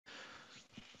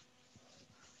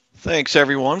Thanks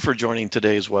everyone for joining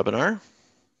today's webinar.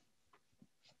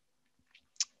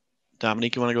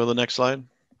 Dominique, you want to go to the next slide?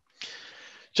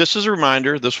 Just as a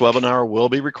reminder, this webinar will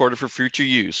be recorded for future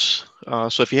use.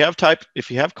 So if you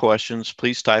have questions,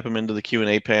 please type them into the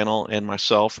Q&A panel, and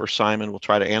myself or Simon will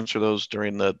try to answer those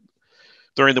during the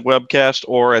webcast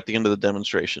or at the end of the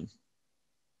demonstration.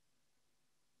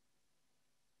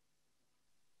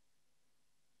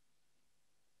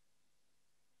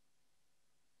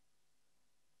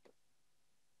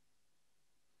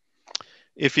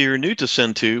 If you're new to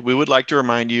Cintoo, we would like to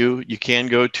remind you, you can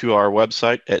go to our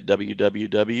website at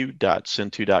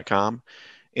www.cintoo.com.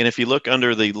 And if you look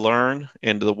under the Learn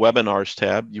and the Webinars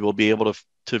tab, you will be able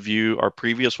to view our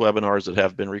previous webinars that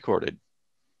have been recorded.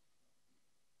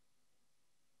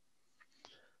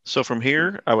 So from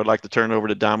here, I would like to turn over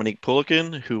to Dominique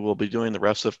Pouliken, who will be doing the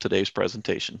rest of today's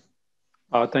presentation.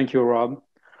 Thank you, Rob.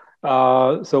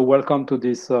 So welcome to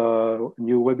this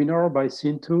new webinar by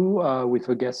Cintoo with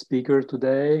a guest speaker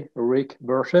today, Rick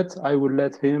Burchett. I will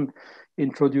let him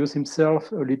introduce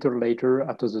himself a little later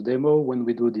after the demo when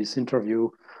we do this interview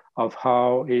of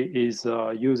how he is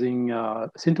using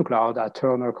Cintoo Cloud at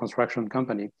Turner Construction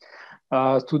Company.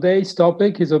 Today's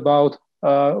topic is about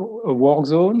work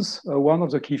zones, one of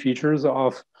the key features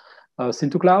of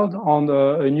Cintoo Cloud on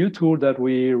a new tool that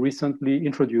we recently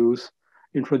introduced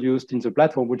in the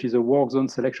platform, which is a work zone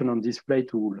selection and display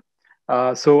tool.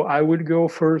 So I will go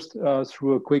first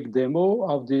through a quick demo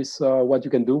of this, what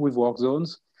you can do with work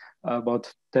zones,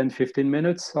 about 10-15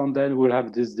 minutes, and then we'll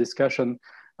have this discussion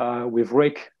with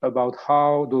Rick about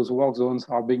how those work zones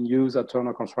are being used at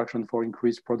Turner Construction for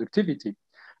increased productivity.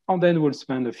 And then we'll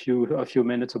spend a few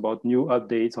minutes about new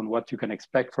updates on what you can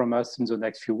expect from us in the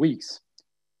next few weeks.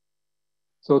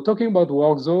 So talking about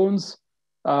work zones,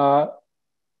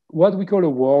 what we call a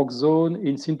work zone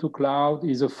in Cintoo Cloud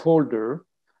is a folder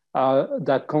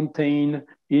that contain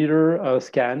either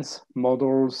scans,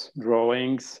 models,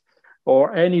 drawings,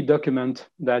 or any document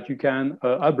that you can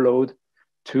upload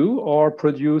to or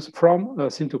produce from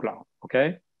Cintoo Cloud,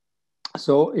 okay?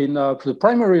 So in the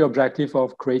primary objective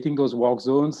of creating those work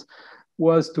zones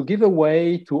was to give a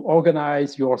way to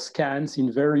organize your scans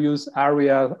in various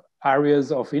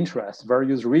areas of interest,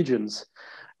 various regions,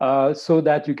 so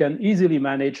that you can easily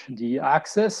manage the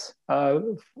access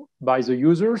by the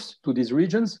users to these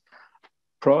regions,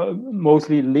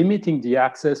 mostly limiting the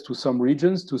access to some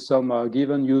regions, to some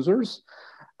given users,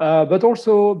 but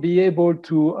also be able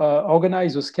to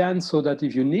organize the scans so that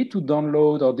if you need to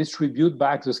download or distribute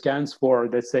back the scans for,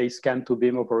 let's say, scan to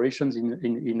BIM operations in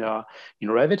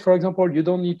Revit, for example, you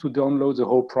don't need to download the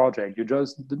whole project. You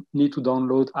just need to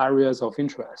download areas of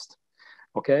interest.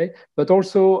 Okay, but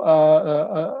also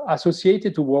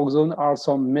associated to work zone are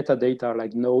some metadata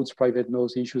like nodes, private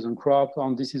nodes, issues, and crop,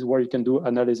 and this is where you can do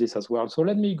analysis as well. So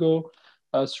let me go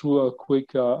through a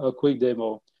quick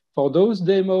demo. For those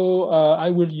demo, I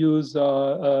will use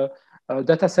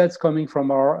data sets coming from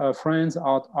our friends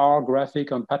at Art,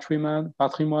 Graphic, and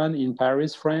Patrimoine in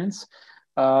Paris, France.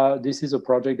 This is a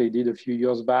project they did a few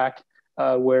years back.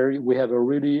 Where we have a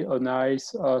really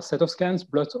nice set of scans,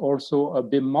 but also a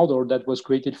BIM model that was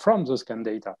created from the scan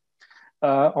data.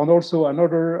 And also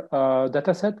another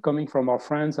data set coming from our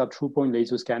friends at True Point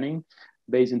Laser Scanning,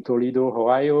 based in Toledo,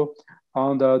 Ohio.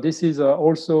 And this is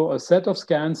also a set of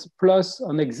scans plus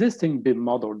an existing BIM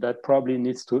model that probably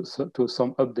needs to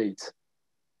some updates.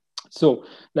 So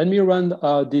let me run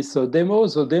this demo.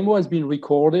 The demo has been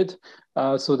recorded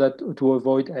so that to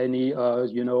avoid any,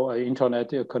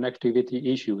 internet connectivity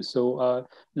issues. So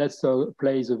let's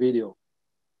play the video.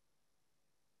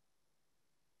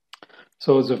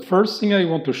 So the first thing I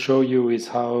want to show you is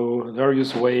how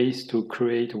various ways to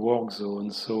create work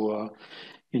zones. So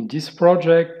in this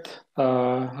project,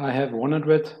 I have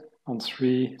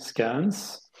 103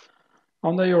 scans.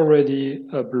 And I already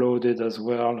uploaded as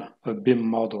well a BIM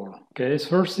model. Okay, so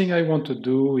first thing I want to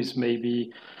do is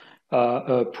maybe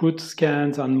put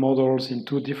scans and models in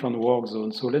two different work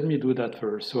zones. So let me do that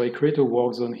first. So I create a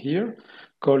work zone here,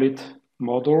 call it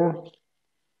model.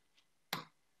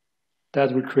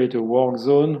 That will create a work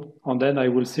zone. And then I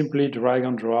will simply drag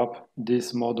and drop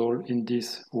this model in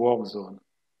this work zone.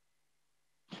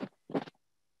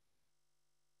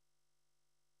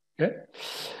 Okay.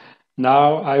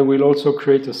 Now I will also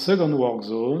create a second work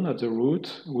zone at the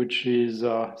root, which is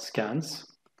scans.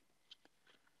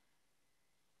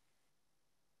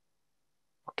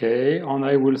 Okay, and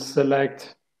I will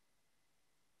select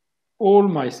all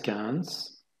my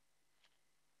scans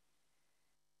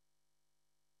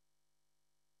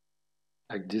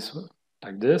like this,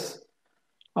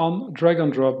 and drag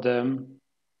and drop them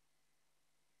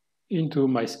into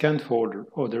my scan folder.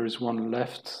 Oh, there is one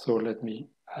left, so let me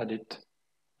add it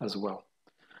as well.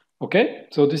 Okay,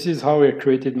 so this is how I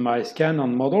created my scan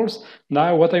on models.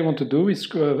 Now what I want to do is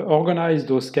organize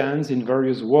those scans in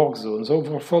various work zones.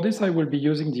 So for this, I will be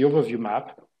using the overview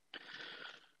map.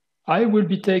 I will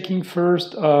be taking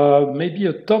first maybe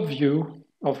a top view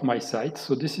of my site.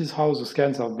 So this is how the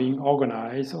scans are being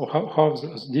organized, or how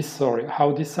this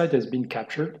site has been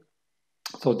captured.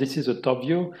 So this is a top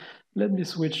view. Let me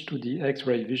switch to the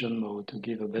X-ray vision mode to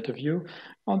give a better view.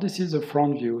 And this is a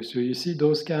front view. So you see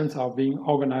those scans are being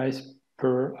organized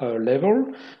per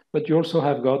level, but you also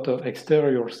have got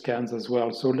exterior scans as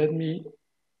well. So let me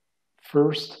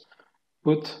first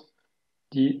put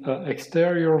the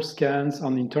exterior scans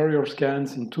and interior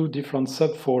scans in two different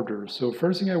subfolders. So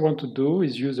first thing I want to do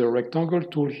is use a rectangle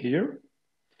tool here.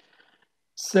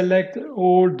 Select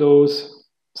all those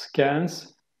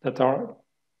scans that are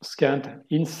scanned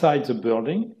inside the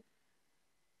building.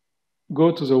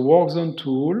 Go to the work zone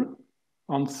tool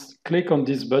and click on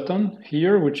this button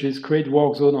here, which is create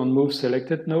work zone and move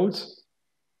selected nodes.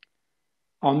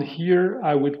 And here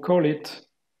I would call it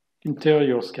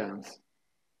interior scans.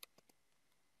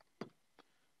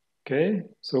 Okay,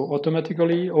 so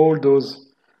automatically all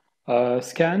those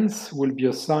scans will be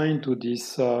assigned to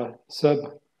this sub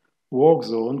work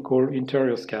zone called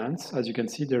interior scans. As you can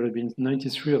see, there have been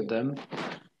 93 of them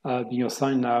being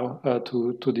assigned now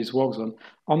to this work zone.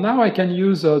 And now I can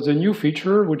use the new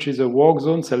feature, which is a work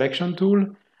zone selection tool.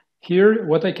 Here,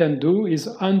 what I can do is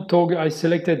untoggle. I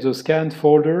selected the scanned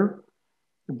folder,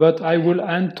 but I will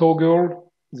untoggle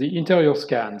the interior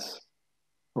scans.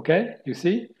 Okay, you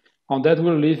see? And that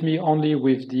will leave me only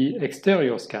with the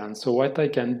exterior scan. So what I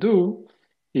can do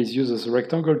is use this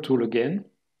rectangle tool again.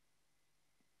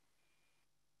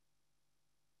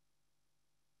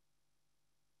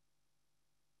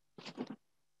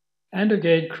 And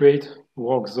again, create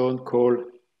work zone called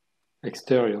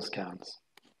exterior scans.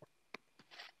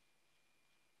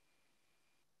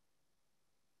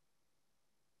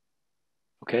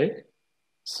 Okay,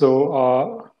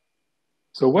 so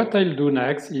what I'll do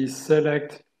next is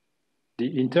select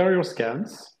the interior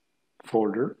scans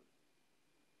folder,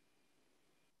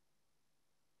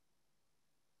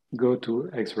 go to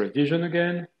X-ray vision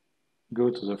again,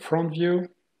 go to the front view.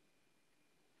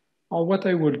 And what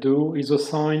I will do is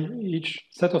assign each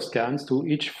set of scans to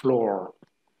each floor,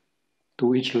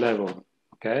 to each level,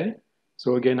 okay?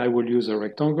 So again, I will use a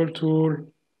rectangle tool,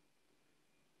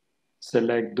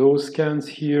 select those scans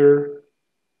here,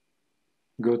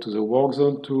 go to the work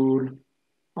zone tool,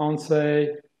 and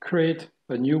say, create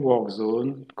a new work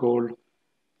zone called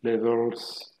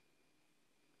levels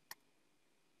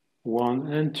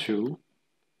 1 and 2,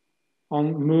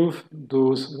 and move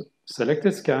those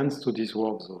selected scans to this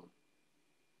work zone.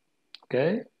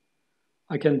 Okay,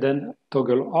 I can then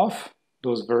toggle off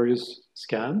those various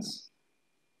scans,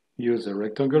 use the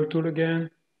rectangle tool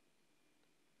again,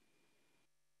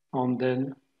 and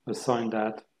then assign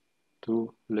that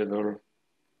to level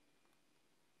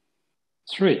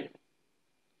 3.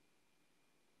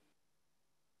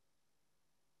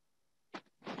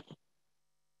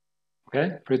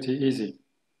 Okay, pretty easy.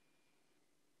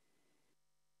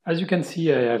 As you can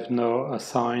see, I have now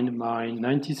assigned my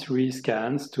 93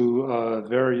 scans to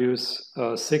various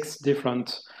 6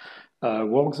 different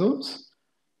work zones,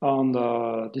 and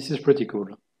this is pretty cool.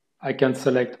 I can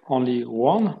select only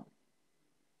one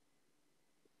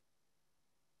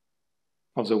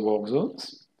of the work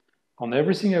zones, and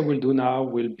everything I will do now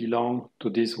will belong to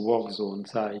this work zone.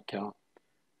 Like,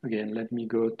 again, let me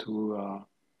go to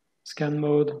scan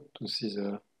mode to see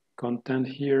the content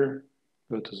here,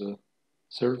 go to the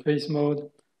surface mode.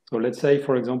 So let's say,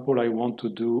 for example, I want to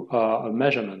do a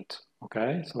measurement,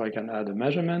 okay? So I can add a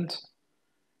measurement,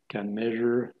 can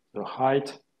measure the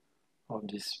height of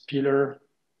this pillar,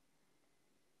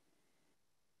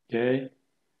 okay?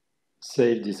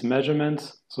 Save this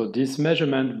measurement. So this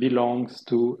measurement belongs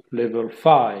to level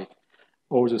 5.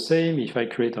 All the same, if I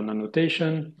create an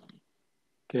annotation,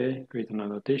 okay, create an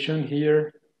annotation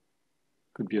here,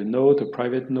 could be a note, a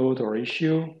private note, or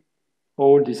issue.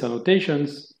 All these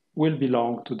annotations will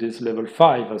belong to this level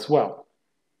 5 as well.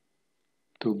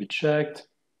 To be checked.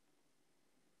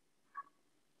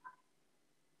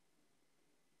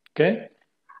 Okay,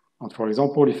 and for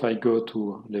example, if I go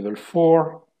to level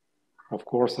 4, of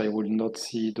course, I will not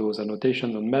see those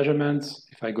annotations and measurements.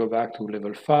 If I go back to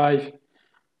level 5,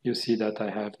 you see that I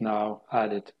have now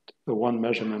added the one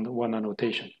measurement, one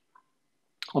annotation.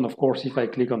 And of course, if I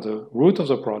click on the root of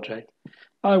the project,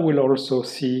 I will also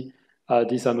see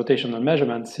this annotation and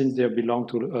measurement since they belong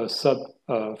to a sub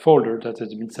folder that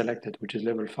has been selected, which is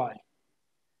level 5.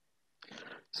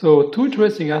 So two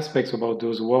interesting aspects about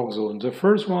those work zones. The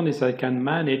first one is I can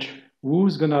manage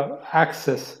who's going to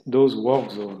access those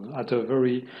work zones at a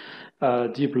very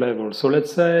deep level. So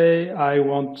let's say I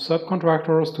want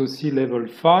subcontractors to see level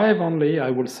 5 only. I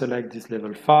will select this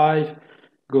level 5,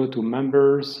 go to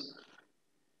members,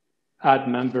 add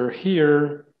member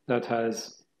here that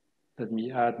has, let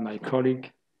me add my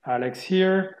colleague Alex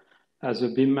here as a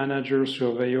BIM manager,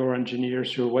 surveyor, engineer,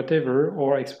 or whatever,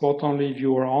 or export only,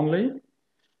 viewer only.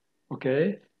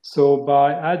 Okay, so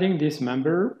by adding this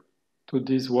member to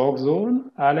this work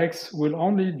zone, Alex will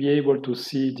only be able to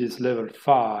see this level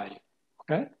 5.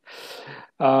 Okay,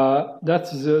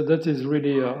 that is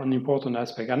really an important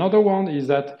aspect. Another one is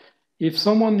that if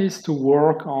someone needs to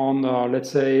work on,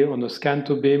 let's say, on a scan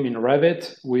to BIM in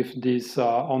Revit with this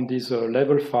on this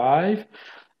level 5,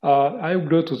 I will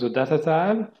go to the data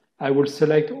tab. I will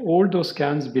select all those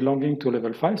scans belonging to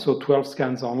level 5, so 12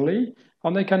 scans only,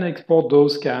 and I can export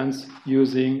those scans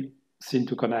using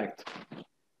Cintoo Connect.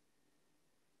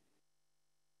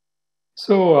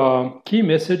 So key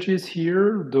messages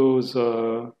here, those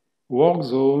work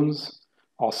zones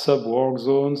or sub-work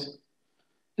zones,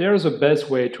 there's the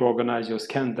best way to organize your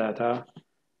scan data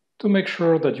to make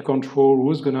sure that you control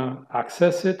who's going to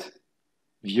access it,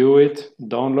 view it,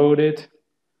 download it,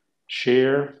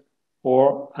 share,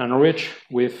 or enrich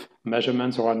with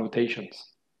measurements or annotations.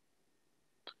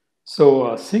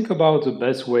 So think about the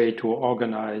best way to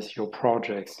organize your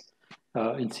projects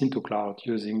in Cintoo Cloud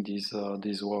using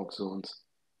these work zones.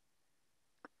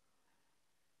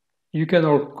 You can,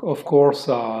 of course,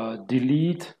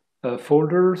 delete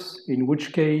folders, in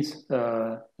which case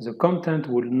the content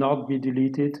will not be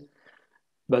deleted,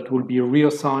 but will be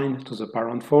reassigned to the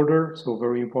parent folder, so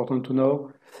very important to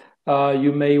know.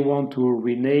 You may want to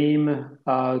rename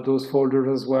those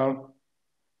folders as well,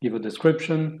 give a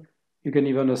description. You can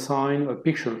even assign a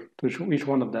picture to each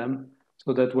one of them,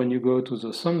 so that when you go to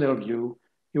the thumbnail view,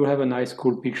 you have a nice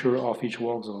cool picture of each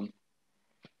work zone.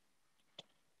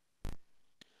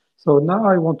 So now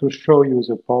I want to show you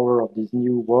the power of this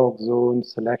new work zone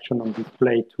selection and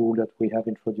display tool that we have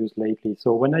introduced lately.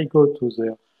 So when I go to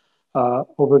the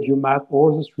overview map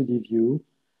or the 3D view,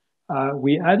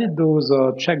 we added those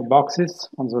check boxes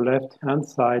on the left-hand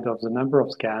side of the number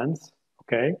of scans,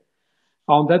 okay?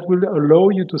 And that will allow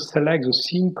you to select the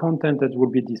scene content that will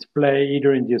be displayed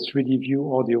either in the 3D view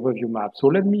or the overview map. So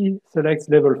let me select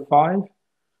level 5,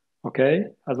 okay,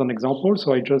 as an example.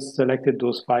 So I just selected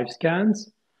those 5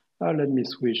 scans. Let me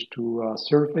switch to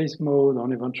surface mode,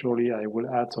 and eventually I will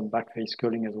add some backface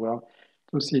culling as well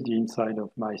to see the inside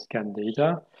of my scan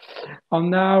data. And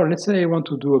now let's say I want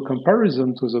to do a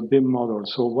comparison to the BIM model.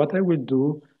 So what I will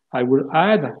do, I will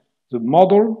add the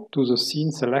model to the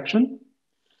scene selection,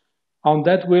 and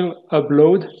that will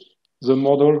upload the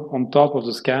model on top of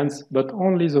the scans, but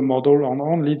only the model on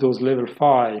only those level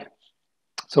 5.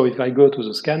 So if I go to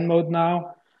the scan mode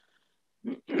now,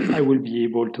 I will be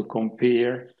able to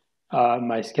compare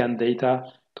my scan data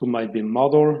to my BIM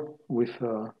model, with,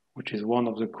 which is one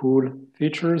of the cool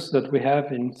features that we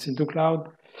have in Cintoo Cloud.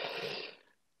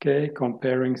 Okay,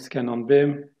 comparing scan on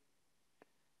BIM.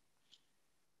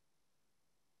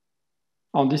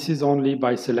 And this is only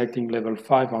by selecting level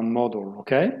 5 on model,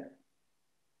 okay?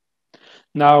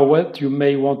 Now, what you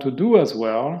may want to do as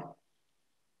well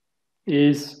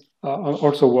is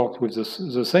also work with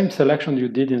the same selection you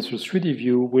did in the 3D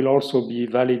view will also be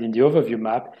valid in the overview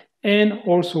map and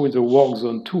also in the work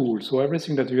zone tool. So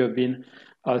everything that you have been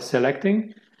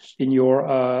selecting in your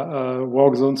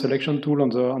work zone selection tool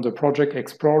on the project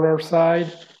explorer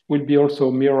side will be also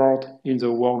mirrored in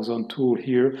the work zone tool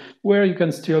here, where you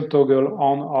can still toggle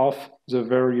on off the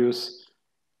various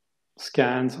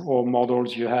scans or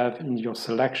models you have in your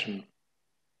selection.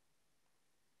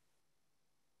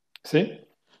 See?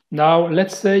 Now,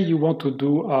 let's say you want to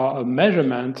do a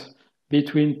measurement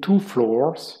between 2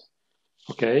 floors.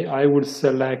 Okay, I will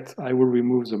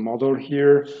remove the model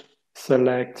here,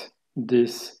 select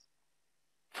this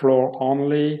floor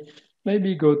only,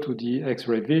 maybe go to the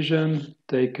X-ray vision,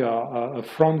 take a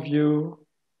front view,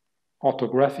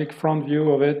 orthographic front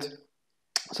view of it.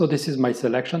 So this is my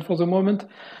selection for the moment.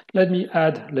 Let me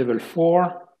add level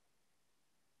 4.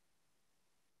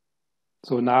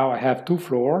 So now I have 2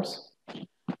 floors.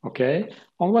 Okay,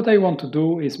 and what I want to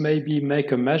do is maybe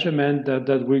make a measurement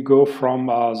that will go from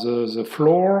the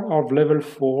floor of level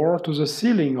 4 to the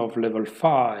ceiling of level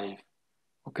 5.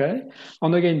 Okay,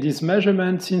 and again, this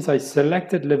measurement, since I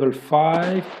selected level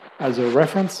 5 as a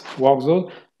reference work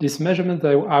zone, this measurement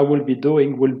that I will be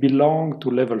doing will belong to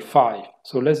level 5.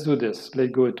 So let's do this.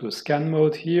 Let's go to scan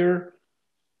mode here.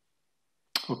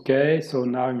 Okay, so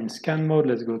now I'm in scan mode.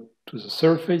 Let's go to the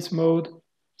surface mode.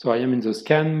 So I am in the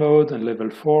scan mode and level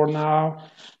 4 now.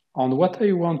 And what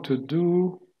I want to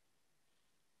do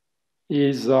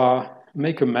is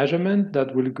make a measurement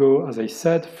that will go, as I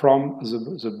said, from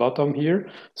the bottom here.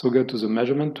 So go to the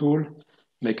measurement tool,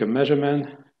 make a measurement.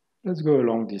 Let's go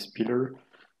along this pillar.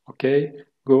 Okay,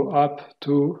 go up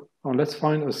to, and let's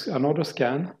find another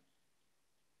scan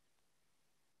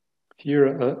here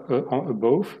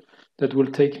above. That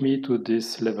will take me to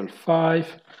this level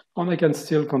 5, and I can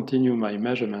still continue my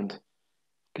measurement.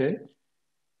 Okay.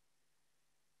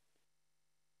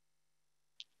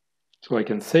 So I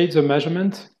can save the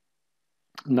measurement.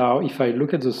 Now, if I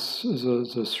look at the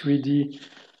 3D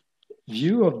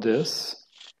view of this,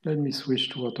 let me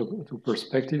switch to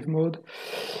perspective mode.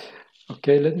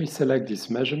 Okay, let me select this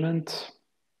measurement,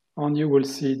 and you will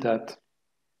see that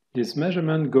this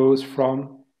measurement goes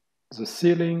from the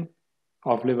ceiling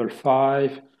of level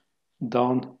 5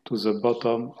 down to the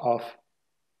bottom of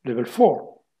level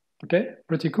 4. Okay,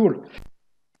 pretty cool.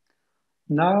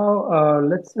 Now,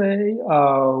 let's say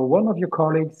one of your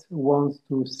colleagues wants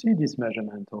to see this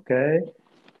measurement, okay?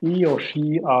 He or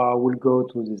she will go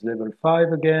to this level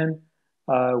 5 again,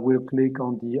 will click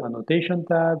on the annotation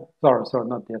tab, sorry,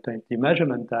 not the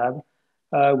measurement tab,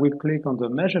 will click on the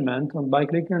measurement, and by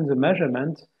clicking on the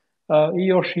measurement,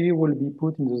 he or she will be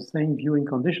put in the same viewing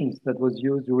conditions that was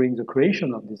used during the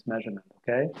creation of this measurement,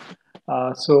 okay?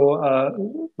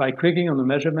 By clicking on the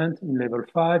measurement in level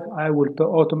 5, I will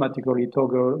automatically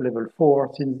toggle level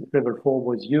 4 since level 4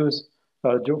 was used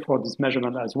for this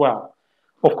measurement as well.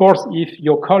 Of course, if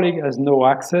your colleague has no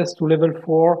access to level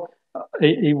 4,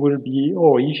 he will be,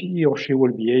 or he or she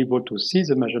will be able to see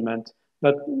the measurement,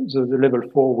 but the level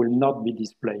 4 will not be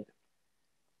displayed.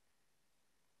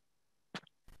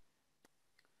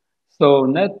 So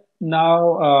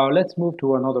now let's move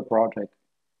to another project.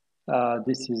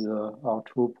 This is our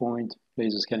TruePoint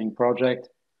laser scanning project.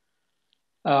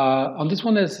 On this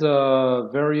one has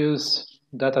various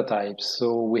data types.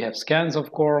 So we have scans,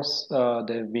 of course.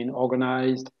 They've been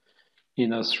organized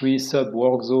in 3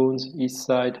 sub-work zones: east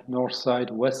side, north side,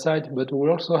 west side. But we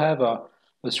also have a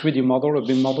 3D model, a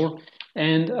BIM model,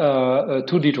 and a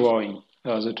 2D drawing.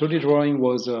 The 2D drawing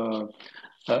was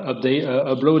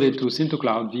uploaded to Cintoo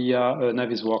Cloud via a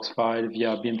Navisworks file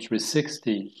via BIM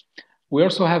 360. We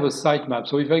also have a sitemap.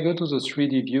 So if I go to the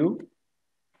 3D view,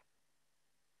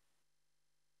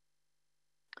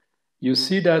 you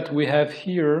see that we have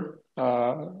here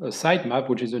a sitemap,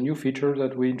 which is a new feature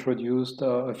that we introduced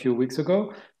a few weeks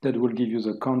ago that will give you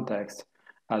the context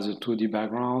as a 2D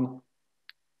background.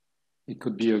 It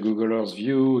could be a Google Earth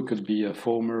view, it could be a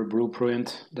former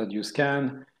blueprint that you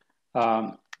scan.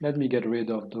 Let me get rid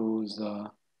of those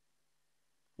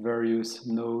various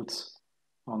nodes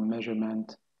on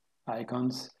measurement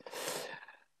icons.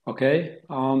 Okay,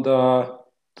 and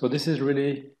so this is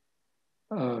really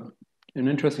an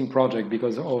interesting project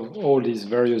because of all these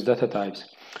various data types.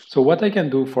 So what I can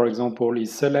do, for example,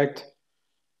 is select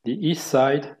the east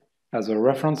side as a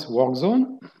reference work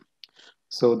zone.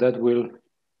 So that will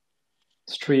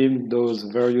stream those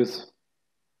various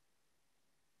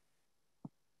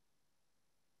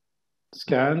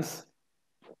scans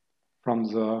from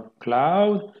the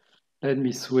cloud. Let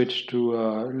me switch to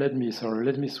let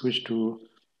me switch to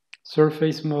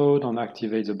surface mode and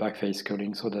activate the backface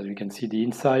culling so that we can see the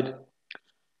inside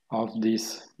of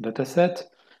this dataset.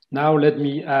 Now let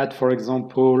me add, for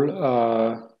example,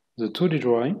 the 2D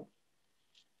drawing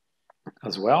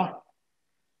as well.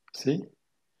 See?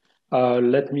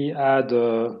 Let me add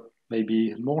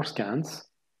maybe more scans,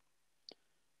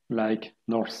 like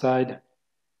north side,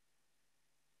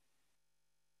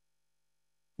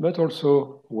 but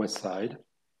also west side.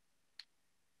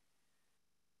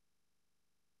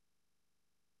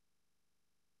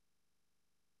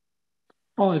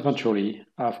 Or eventually,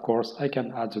 of course, I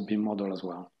can add the BIM model as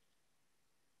well.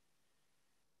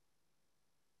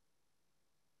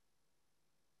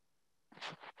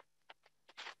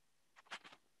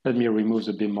 Let me remove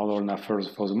the BIM model now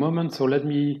first for the moment. So let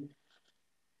me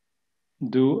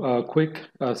do a quick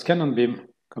scan on BIM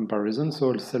comparison.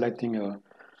 So selecting a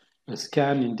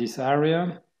scan in this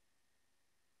area.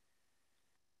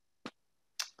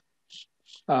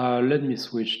 Let me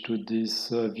switch to this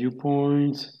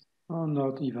viewpoint. Oh,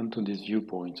 not even to this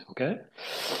viewpoint, okay?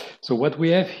 So what we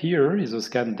have here is a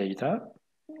scan data,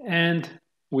 and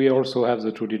we also have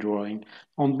the 2D drawing.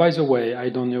 And by the way, I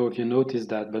don't know if you noticed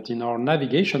that, but in our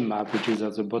navigation map, which is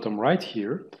at the bottom right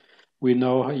here, you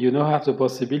now have the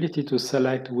possibility to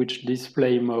select which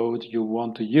display mode you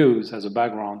want to use as a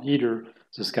background, either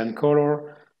the scan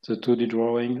color, the 2D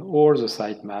drawing, or the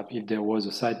sitemap, if there was a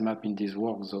sitemap in this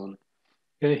work zone.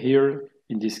 Okay, here,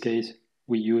 in this case,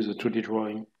 we use a 2D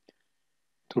drawing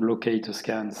to locate the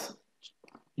scans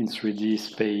in 3D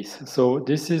space. So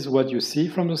this is what you see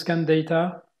from the scan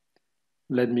data.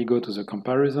 Let me go to the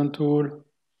comparison tool,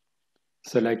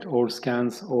 select all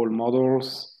scans, all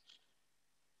models,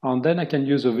 and then I can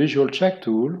use a visual check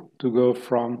tool to go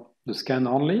from the scan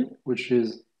only, which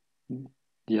is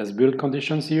the as-built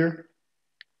conditions here,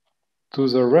 to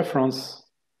the reference,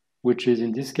 which is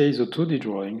in this case a 2D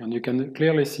drawing. And you can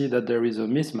clearly see that there is a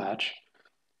mismatch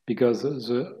because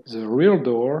the real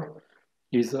door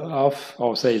is off,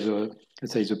 or say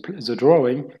the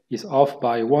drawing is off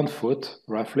by 1 foot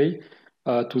roughly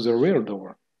to the real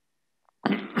door,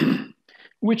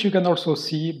 which you can also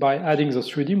see by adding the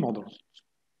 3D model.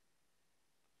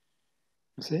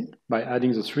 You see, by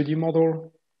adding the 3D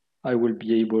model, I will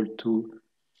be able to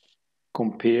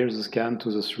compare the scan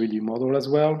to the 3D model as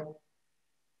well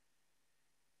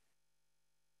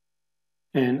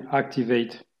and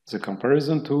activate the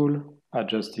comparison tool,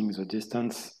 adjusting the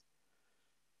distance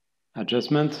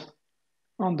adjustment.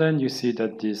 And then you see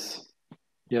that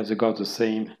you have got the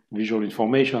same visual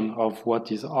information of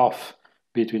what is off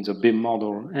between the BIM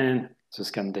model and the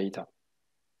scan data.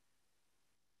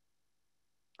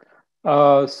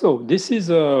 So this is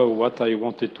what I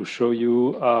wanted to show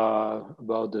you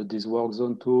about this work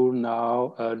zone tool.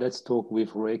 Now let's talk with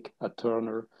Rick at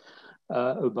Turner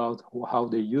about how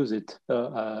they use it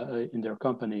in their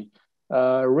company.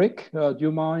 Rick, do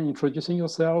you mind introducing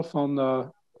yourself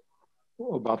on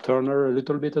about Turner a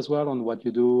little bit as well, on what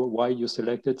you do, why you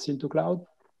selected Cintoo Cloud?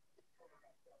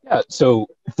 Yeah, so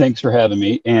thanks for having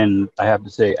me. And I have to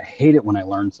say, I hate it when I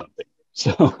learn something.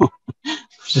 So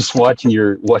just watching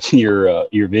your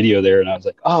video there, and I was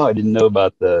like, oh, I didn't know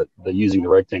about the using the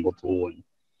rectangle tool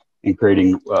and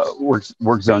creating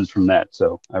work zones from that.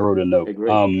 So I wrote a note. Okay,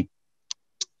 great.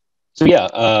 So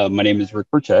yeah, my name is Rick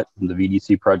Burchett. I'm the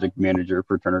VDC project manager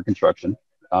for Turner Construction,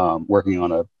 working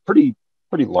on a pretty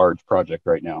large project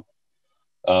right now.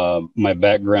 My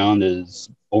background is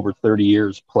over 30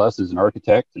 years plus as an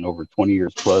architect and over 20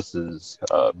 years plus as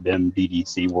BIM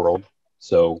VDC world.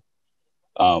 So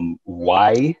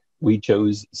why we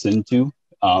chose Cintoo?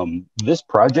 This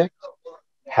project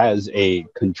has a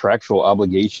contractual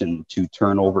obligation to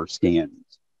turn over scans,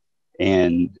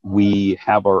 and we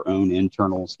have our own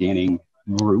internal scanning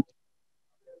group.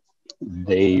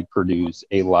 They produce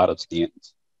a lot of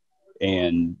scans,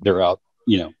 and they're out,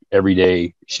 every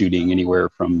day shooting anywhere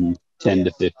from 10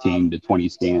 to 15 to 20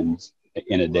 scans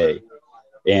in a day.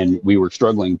 And we were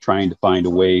struggling trying to find a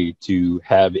way to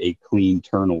have a clean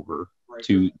turnover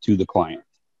to the client.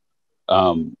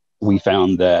 We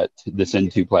found that the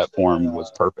Cintoo platform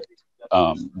was perfect.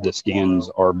 The scans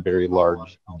are very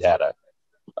large data.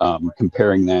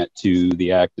 Comparing that to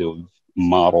the active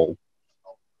model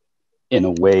in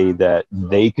a way that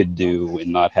they could do and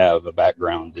not have a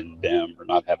background in BIM or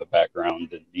not have a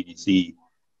background in VDC,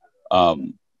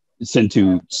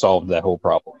 Cintoo solved that whole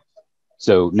problem.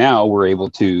 So now we're able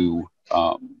to,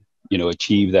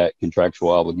 achieve that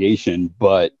contractual obligation,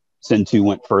 but Cintoo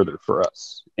went further for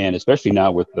us, and especially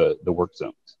now with the work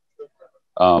zones.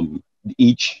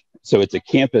 So it's a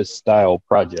campus style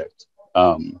project.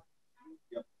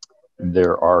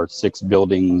 There are 6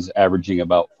 buildings averaging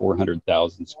about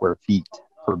 400,000 square feet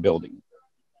per building.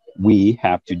 We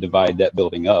have to divide that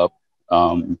building up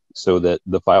so that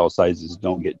the file sizes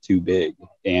don't get too big.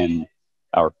 And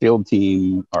our field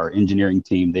team, our engineering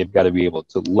team, they've got to be able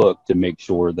to look to make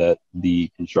sure that the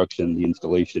construction, the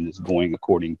installation is going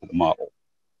according to the model.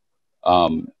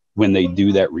 When they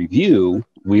do that review,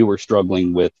 we were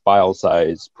struggling with file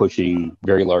size, pushing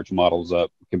very large models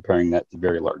up, comparing that to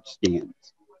very large scans.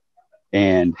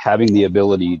 And having the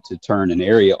ability to turn an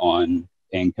area on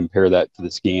and compare that to the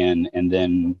scan. And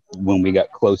then when we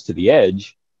got close to the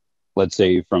edge, let's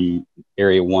say from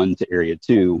area 1 to area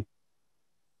 2,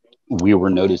 we were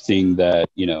noticing that,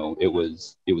 it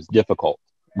was difficult.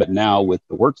 But now with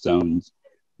the work zones,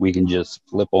 we can just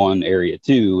flip on area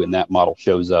 2 and that model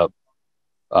shows up.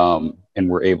 And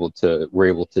we're able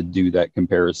to do that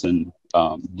comparison,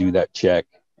 do that check.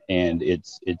 And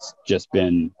it's just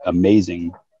been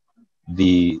amazing,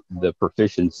 the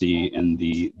proficiency and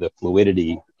the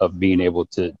fluidity of being able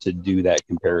to do that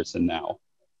comparison now,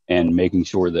 and making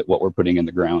sure that what we're putting in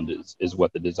the ground is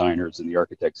what the designers and the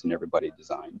architects and everybody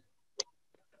designed.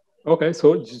 Okay,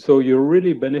 so you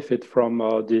really benefit from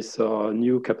this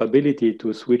new capability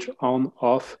to switch on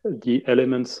off the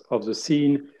elements of the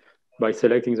scene by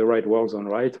selecting the right work zone,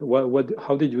 right?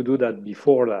 How did you do that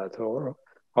before that, or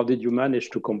how did you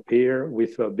manage to compare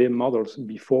with BIM models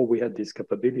before we had this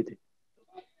capability?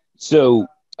 So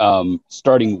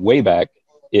starting way back,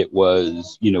 it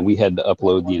was, we had to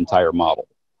upload the entire model.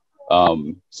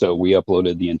 So we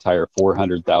uploaded the entire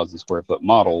 400,000 square foot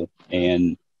model,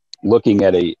 and looking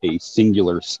at a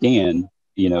singular scan,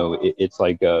 it's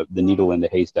like the needle in the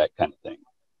haystack kind of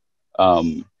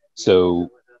thing. So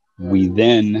we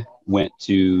then went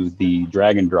to the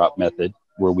drag and drop method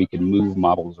where we could move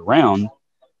models around.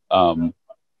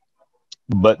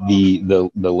 But the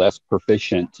less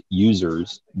proficient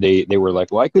users, they were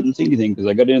like, well, I couldn't see anything because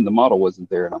I got in, the model wasn't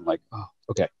there. And I'm like, oh,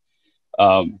 okay.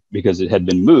 Because it had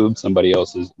been moved, somebody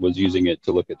else was using it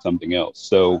to look at something else.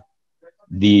 So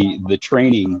the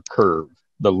training curve,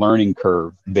 the learning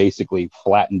curve basically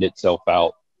flattened itself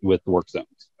out with work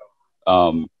zones.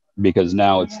 Because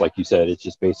now it's like you said, it's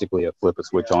just basically a flip a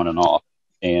switch on and off,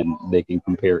 and they can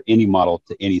compare any model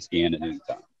to any scan at any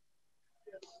time.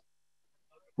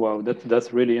 Wow,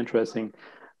 that's really interesting.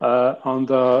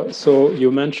 So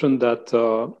you mentioned that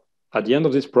at the end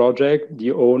of this project,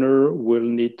 the owner will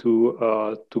need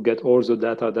to get all the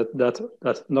data.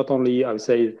 That's not only, I would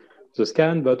say, the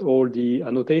scan, but all the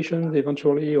annotations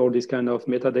eventually, all this kind of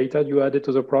metadata you added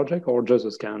to the project, or just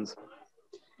the scans?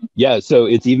 Yeah, so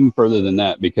it's even further than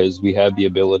that, because we have the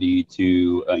ability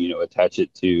to attach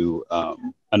it to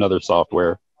another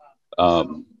software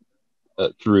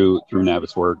through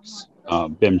Navisworks,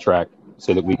 BIM track,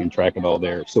 so that we can track it all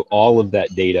there. So all of that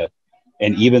data,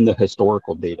 and even the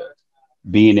historical data,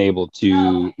 being able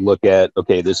to look at,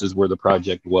 okay, this is where the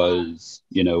project was,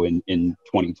 in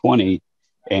 2020,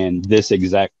 and this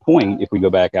exact point, if we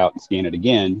go back out and scan it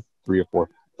again 3 or 4,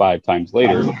 5 times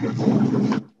later,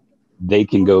 they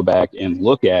can go back and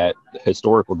look at the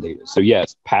historical data. So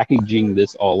yes, packaging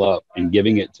this all up and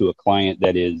giving it to a client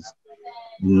that is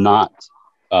not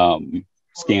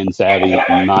scan savvy,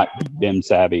 not BIM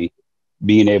savvy,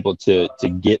 being able to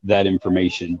get that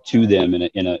information to them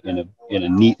in a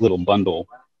neat little bundle,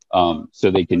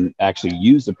 so they can actually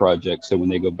use the project. So when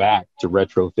they go back to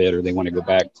retrofit, or they want to go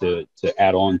back to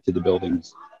add on to the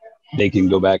buildings, they can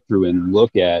go back through and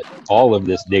look at all of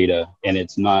this data, and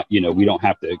it's not, we don't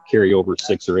have to carry over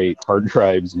 6 or 8 hard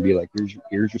drives and be like,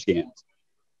 here's your scans.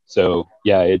 So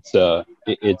yeah,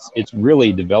 it's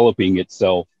really developing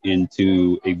itself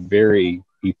into a very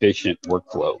efficient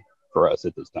workflow for us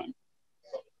at this time.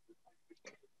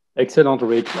 Excellent,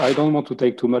 Rick. I don't want to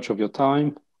take too much of your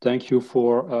time. Thank you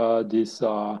for this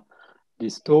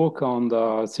talk.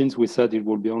 And since we said it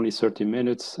will be only 30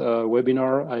 minutes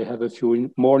webinar, I have a few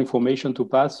more information to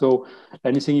pass. So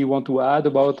anything you want to add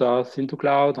about Cintoo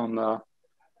Cloud?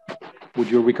 Would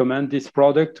you recommend this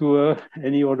product to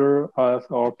any other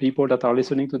or people that are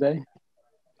listening today?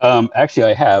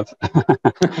 Actually, I have.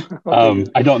 Okay.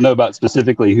 I don't know about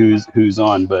specifically who's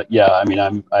on, but yeah, I mean,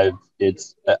 I've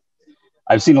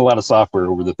seen a lot of software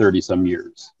over the 30 some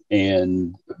years,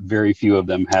 and very few of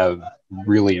them have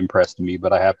really impressed me,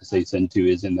 but I have to say Cintoo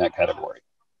is in that category.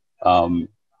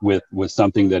 With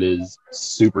something that is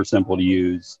super simple to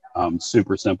use,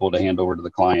 super simple to hand over to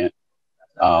the client.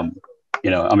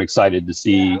 I'm excited to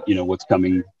see, what's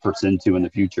coming for Cintoo in the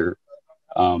future.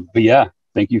 But yeah,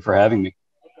 thank you for having me.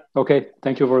 Okay,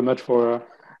 thank you very much for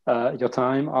your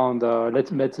time. And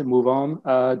let's move on.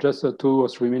 Just 2 or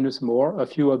 3 minutes more. A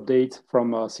few updates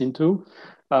from Cintoo.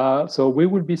 So we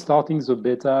will be starting the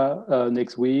beta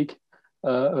next week.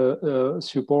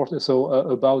 Support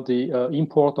about the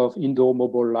import of indoor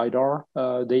mobile LiDAR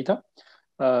data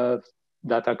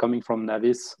that are coming from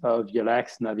Navis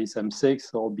VLX, Navis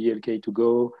M6, or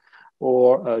BLK2Go,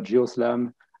 or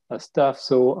GeoSLAM stuff.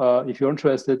 So if you're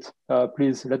interested,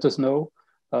 please let us know.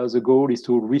 The goal is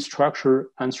to restructure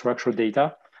unstructured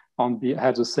data and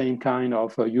have the same kind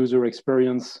of user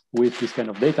experience with this kind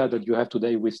of data that you have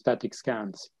today with static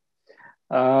scans.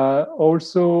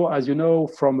 Also, as you know,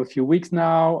 from a few weeks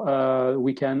now,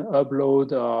 we can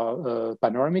upload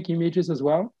panoramic images as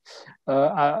well,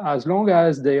 as long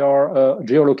as they are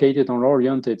geolocated and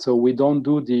oriented. So we don't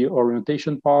do the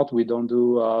orientation part, we don't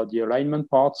do the alignment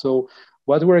part. So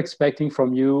what we're expecting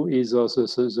from you is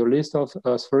the list of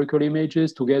spherical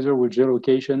images together with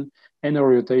geolocation and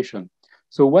orientation.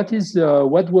 So what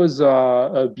was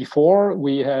before,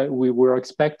 we were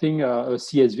expecting a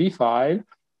CSV file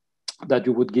that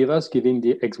you would give us, giving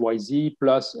the XYZ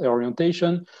plus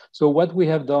orientation. So what we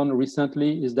have done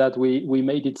recently is that we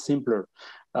made it simpler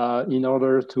in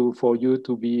order for you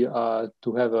to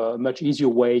have a much easier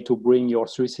way to bring your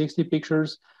 360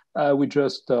 pictures. We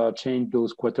just changed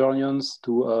those quaternions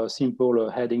to a simple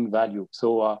heading value.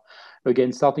 So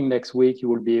again, starting next week, you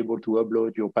will be able to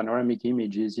upload your panoramic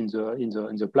images in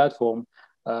the platform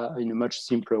in a much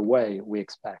simpler way, we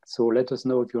expect. So let us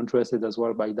know if you're interested as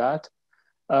well by that.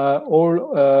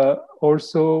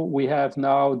 Also, we have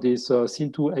now this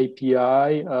Cintoo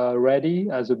API ready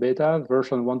as a beta,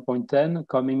 version 1.10.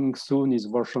 Coming soon is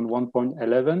version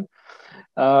 1.11.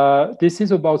 This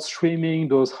is about streaming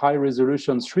those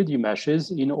high-resolution 3D meshes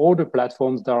in all the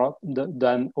platforms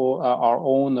than our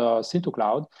own Cintoo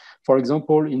Cloud. For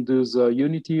example, in those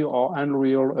Unity or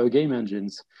Unreal game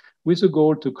engines, with the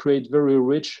goal to create very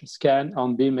rich scan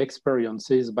and beam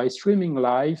experiences by streaming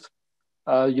live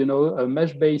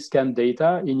mesh-based scan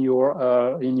data in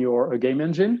your game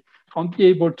engine, and be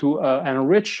able to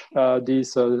enrich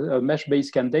this mesh-based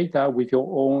scan data with your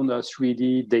own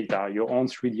 3D data, your own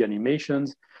 3D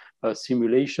animations,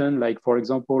 simulation. Like for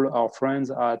example, our friends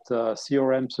at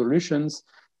CRM Solutions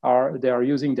they are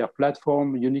using their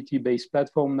platform, Unity-based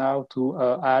platform now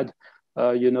to add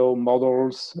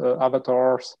models,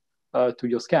 avatars to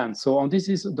your scan. So and this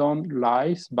is done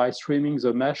live by streaming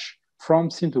the mesh from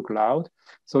Cintoo Cloud.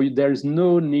 So there is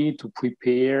no need to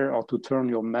prepare or to turn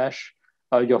your mesh,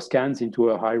 your scans into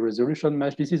a high resolution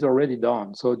mesh. This is already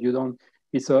done. So you don't,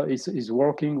 it's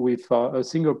working with a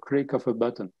single click of a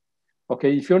button.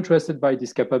 Okay, if you're interested by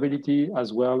this capability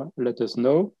as well, let us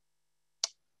know.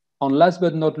 And last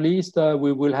but not least,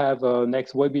 we will have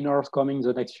next webinars coming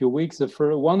the next few weeks.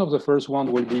 One of the first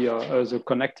one will be the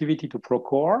connectivity to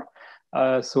Procore.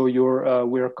 So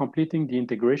we're completing the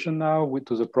integration now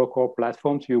to the Procore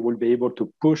platform. So you will be able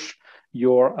to push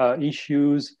your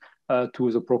issues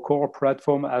to the Procore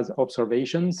platform as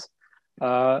observations,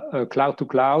 cloud to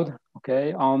cloud.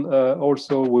 Okay, and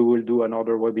also we will do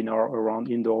another webinar around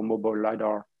indoor mobile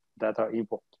LiDAR data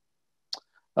import.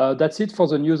 That's it for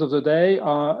the news of the day.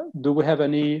 Do we have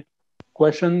any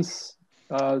questions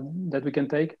that we can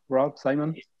take? Rob,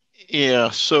 Simon? Yeah,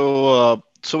 so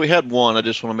we had one. I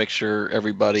just want to make sure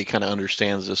everybody kind of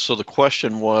understands this. So the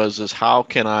question is how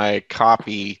can I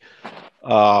copy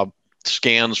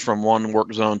scans from one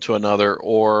work zone to another,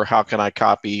 or how can I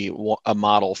copy a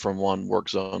model from one work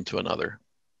zone to another?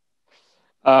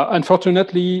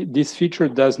 Unfortunately, this feature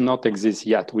does not exist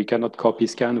yet. We cannot copy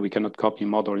scan, we cannot copy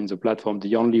model in the platform.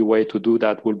 The only way to do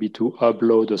that will be to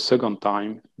upload a second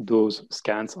time those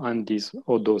scans and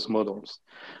those models.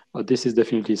 This is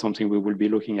definitely something we will be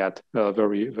looking at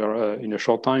very in a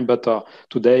short time. But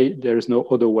today, there is no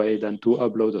other way than to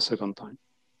upload a second time.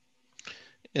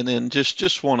 And then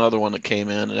just one other one that came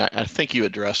in, and I think you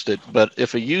addressed it, but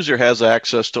if a user has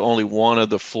access to only one of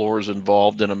the floors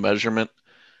involved in a measurement,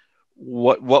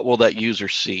 what will that user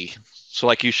see? So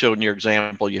like you showed in your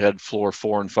example, you had floor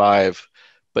 4 and 5,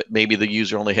 but maybe the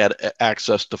user only had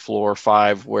access to floor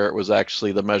 5 where it was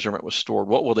actually the measurement was stored.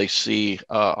 What will they see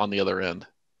on the other end?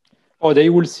 Oh, they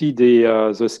will see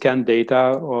the scan data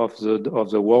of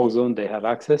the work zone they have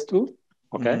access to.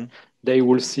 Okay, mm-hmm. They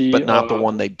will see, but not the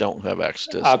one they don't have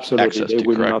access. Absolutely, access they to,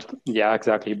 will correct? not. Yeah,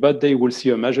 exactly. But they will see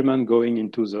a measurement going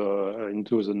into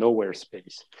the nowhere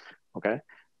space. Okay,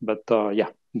 but yeah,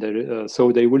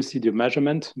 so they will see the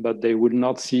measurement, but they will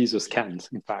not see the scans.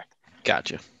 In fact.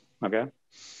 Gotcha. Okay.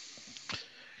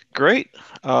 Great.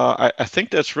 I think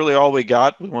that's really all we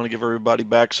got. We want to give everybody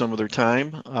back some of their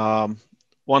time.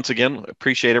 Once again,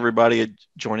 appreciate everybody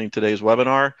joining today's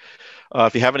webinar.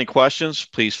 If you have any questions,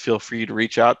 please feel free to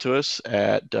reach out to us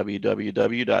at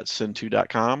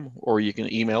www.cintoo.com, or you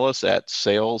can email us at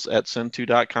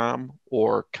sales@cintoo.com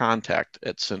or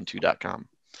contact@cintoo.com.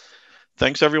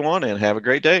 Thanks, everyone, and have a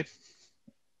great day.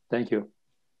 Thank you.